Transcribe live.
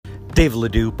Dave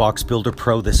Ledoux, Box Builder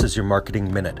Pro, this is your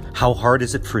Marketing Minute. How hard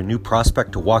is it for a new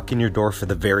prospect to walk in your door for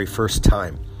the very first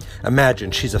time? Imagine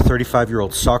she's a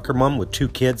 35-year-old soccer mom with 2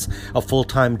 kids, a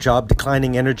full-time job,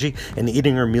 declining energy, and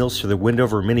eating her meals through the window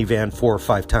of her minivan 4 or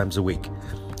 5 times a week.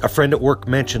 A friend at work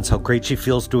mentions how great she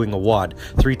feels doing a WOD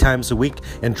 3 times a week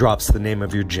and drops the name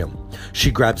of your gym.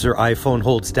 She grabs her iPhone,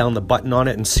 holds down the button on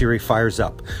it, and Siri fires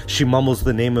up. She mumbles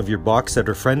the name of your box that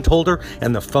her friend told her,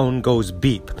 and the phone goes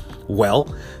beep.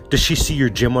 Well, does she see your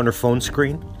gym on her phone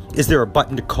screen? Is there a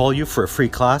button to call you for a free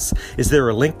class? Is there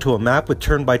a link to a map with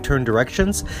turn-by-turn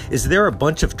directions? Is there a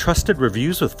bunch of trusted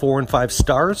reviews with 4 and 5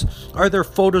 stars? Are there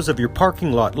photos of your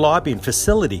parking lot, lobby, and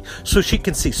facility so she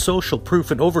can see social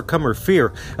proof and overcome her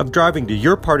fear of driving to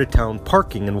your part of town,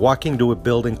 parking, and walking to a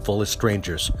building full of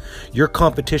strangers? Your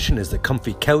competition is the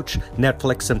comfy couch,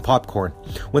 Netflix, and popcorn.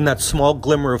 When that small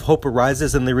glimmer of hope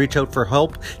arises and they reach out for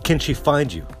help, can she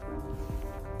find you?